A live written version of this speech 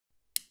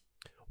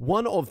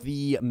One of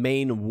the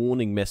main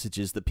warning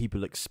messages that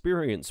people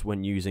experience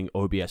when using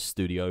OBS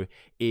Studio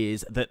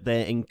is that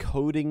their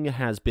encoding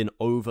has been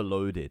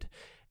overloaded.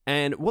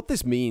 And what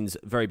this means,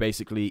 very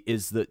basically,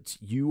 is that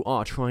you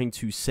are trying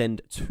to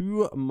send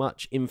too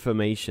much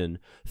information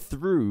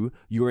through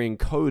your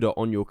encoder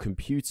on your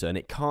computer, and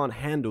it can't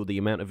handle the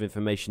amount of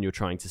information you're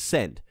trying to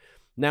send.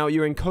 Now,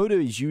 your encoder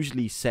is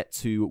usually set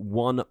to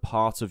one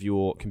part of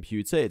your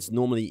computer. It's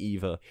normally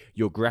either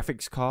your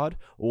graphics card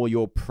or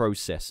your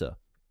processor.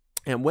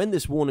 And when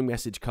this warning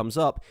message comes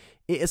up,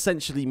 it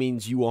essentially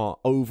means you are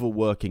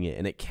overworking it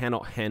and it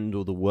cannot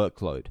handle the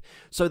workload.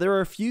 So there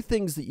are a few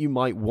things that you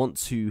might want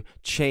to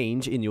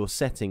change in your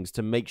settings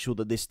to make sure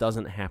that this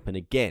doesn't happen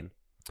again.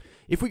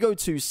 If we go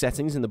to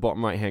settings in the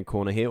bottom right hand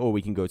corner here, or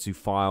we can go to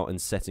file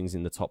and settings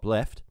in the top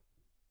left,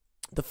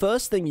 the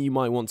first thing you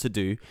might want to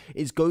do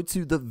is go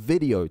to the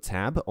video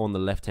tab on the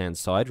left hand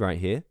side right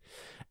here,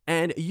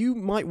 and you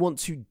might want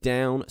to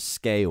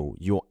downscale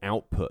your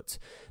output.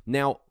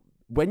 Now,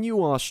 when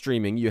you are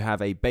streaming, you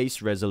have a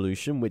base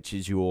resolution, which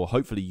is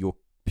hopefully your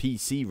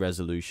PC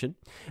resolution,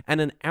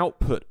 and an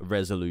output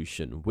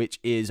resolution, which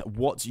is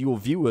what your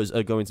viewers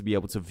are going to be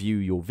able to view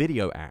your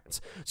video at.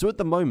 So at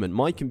the moment,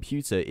 my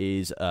computer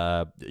is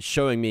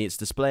showing me, it's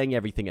displaying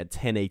everything at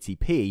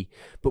 1080p,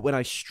 but when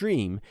I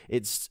stream,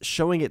 it's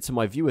showing it to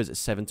my viewers at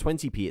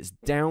 720p. It's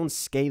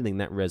downscaling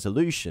that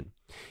resolution.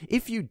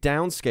 If you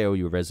downscale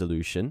your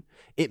resolution,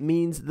 it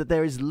means that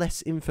there is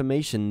less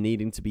information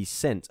needing to be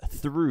sent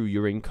through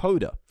your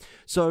encoder.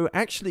 So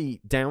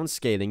actually,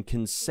 downscaling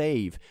can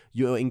save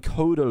your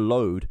encoder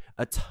load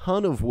a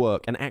ton of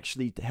work and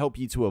actually help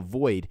you to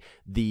avoid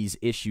these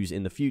issues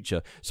in the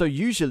future. So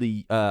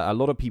usually, a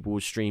lot of people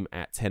will stream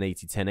at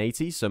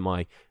 1080, so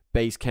my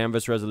base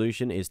canvas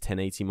resolution is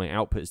 1080, my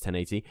output is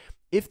 1080.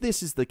 If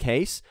this is the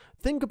case,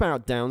 think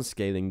about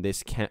downscaling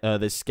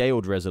this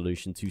scaled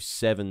resolution to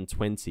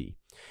 720.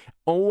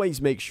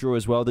 Always make sure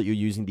as well that you're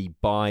using the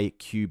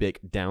bicubic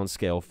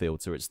downscale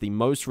filter. It's the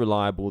most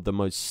reliable, the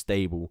most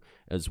stable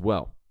as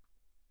well.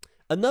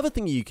 Another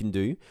thing you can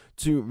do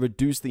to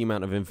reduce the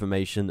amount of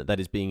information that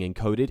is being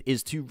encoded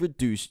is to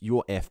reduce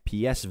your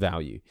FPS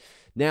value.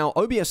 Now,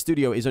 OBS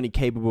Studio is only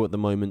capable at the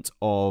moment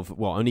of,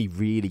 well, only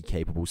really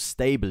capable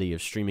stably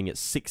of streaming at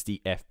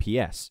 60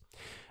 FPS.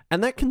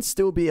 And that can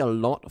still be a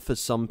lot for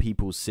some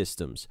people's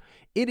systems.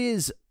 It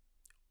is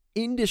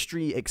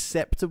industry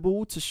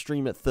acceptable to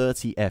stream at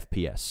 30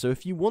 FPS. So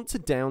if you want to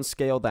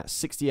downscale that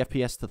 60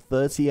 FPS to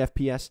 30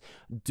 FPS,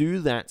 do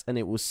that and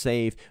it will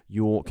save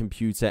your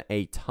computer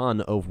a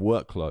ton of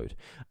workload.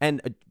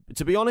 And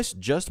to be honest,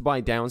 just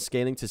by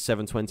downscaling to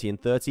 720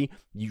 and 30,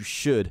 you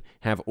should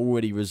have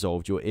already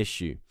resolved your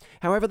issue.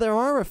 However, there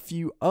are a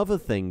few other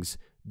things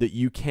that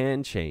you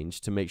can change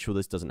to make sure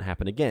this doesn't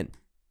happen again.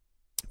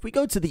 If we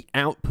go to the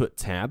Output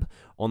tab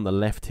on the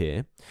left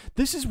here,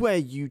 this is where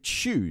you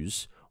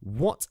choose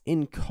what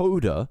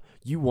encoder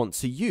you want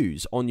to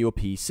use on your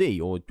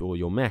PC or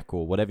your Mac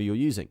or whatever you're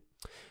using.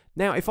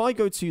 Now, if I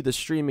go to the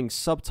streaming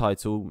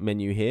subtitle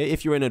menu here,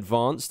 if you're in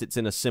advanced, it's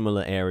in a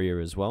similar area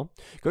as well.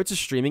 Go to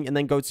streaming and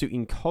then go to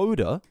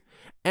encoder,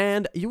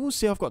 and you will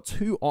see I've got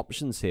two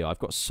options here. I've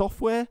got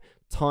software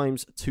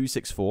times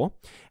 264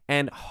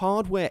 and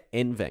hardware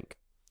NVENC.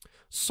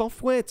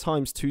 Software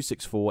times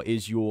 264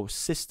 is your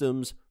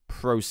system's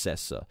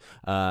processor.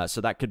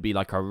 So that could be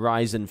like a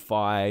Ryzen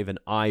 5, an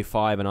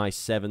i5, an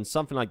i7,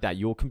 something like that,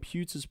 your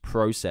computer's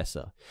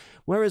processor.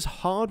 Whereas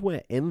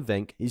hardware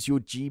NVENC is your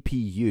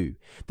GPU.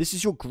 This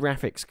is your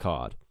graphics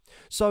card.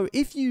 So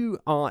if you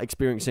are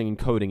experiencing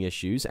encoding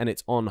issues and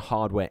it's on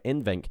hardware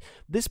NVENC,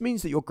 this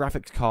means that your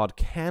graphics card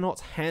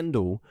cannot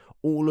handle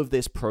all of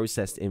this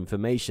processed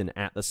information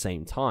at the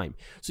same time.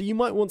 So you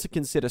might want to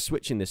consider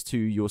switching this to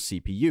your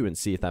CPU and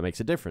see if that makes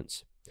a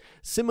difference.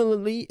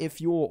 Similarly,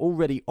 if you're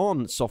already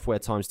on software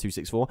times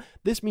 264,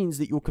 this means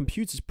that your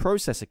computer's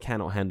processor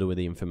cannot handle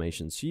the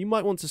information. So you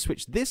might want to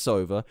switch this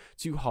over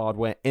to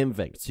hardware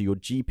NVENC, to your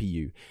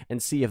GPU,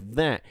 and see if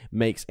that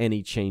makes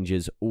any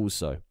changes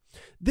also.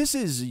 This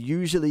is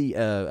usually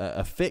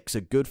a fix,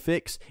 a good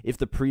fix, if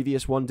the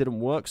previous one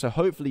didn't work, so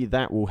hopefully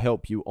that will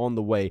help you on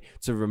the way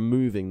to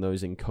removing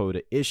those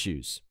encoder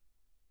issues.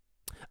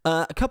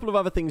 A couple of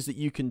other things that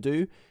you can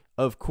do,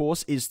 of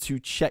course, is to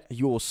check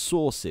your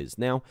sources.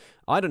 Now,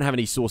 I don't have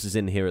any sources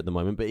in here at the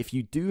moment, but if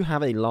you do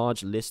have a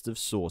large list of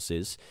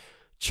sources,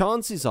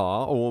 chances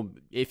are, or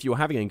if you're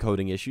having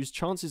encoding issues,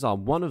 chances are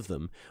one of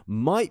them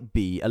might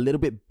be a little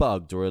bit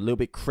bugged or a little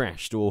bit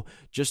crashed or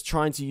just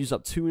trying to use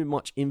up too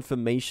much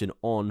information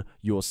on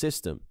your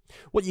system.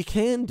 What you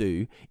can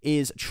do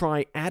is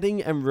try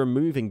adding and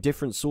removing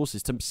different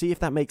sources to see if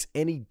that makes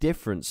any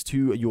difference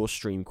to your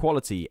stream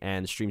quality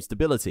and stream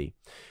stability.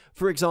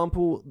 For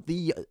example,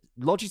 the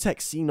Logitech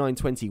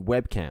C920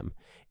 webcam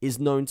is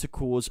known to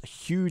cause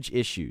huge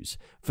issues.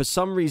 For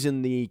some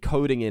reason, the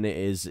coding in it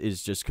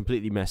is just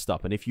completely messed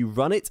up. And if you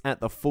run it at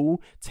the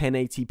full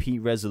 1080p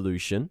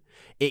resolution,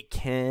 it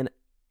can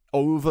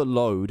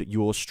overload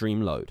your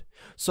stream load.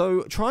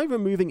 So try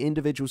removing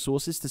individual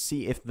sources to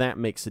see if that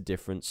makes a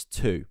difference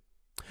too.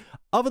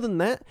 Other than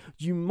that,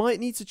 you might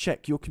need to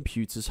check your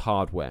computer's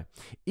hardware.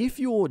 If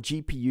your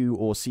GPU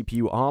or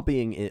CPU are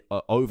being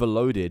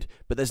overloaded,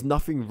 but there's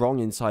nothing wrong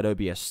inside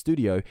OBS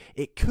Studio,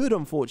 it could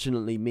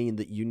unfortunately mean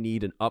that you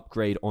need an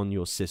upgrade on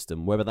your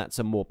system, whether that's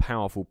a more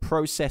powerful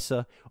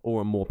processor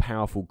or a more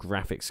powerful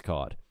graphics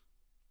card.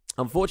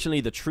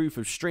 Unfortunately, the truth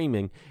of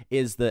streaming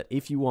is that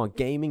if you are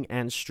gaming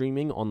and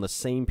streaming on the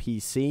same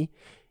PC,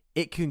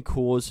 it can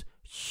cause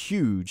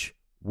huge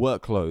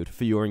workload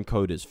for your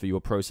encoders, for your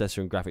processor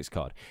and graphics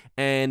card.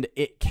 And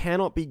it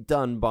cannot be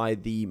done by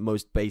the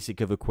most basic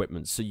of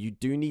equipment. So you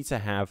do need to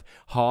have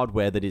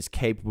hardware that is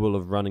capable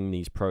of running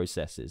these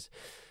processes.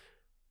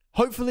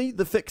 Hopefully,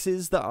 the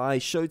fixes that I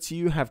showed to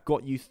you have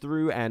got you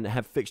through and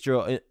have fixed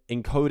your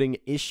encoding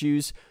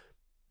issues.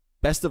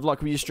 Best of luck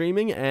with your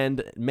streaming,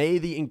 and may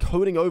the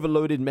encoding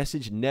overloaded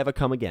message never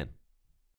come again.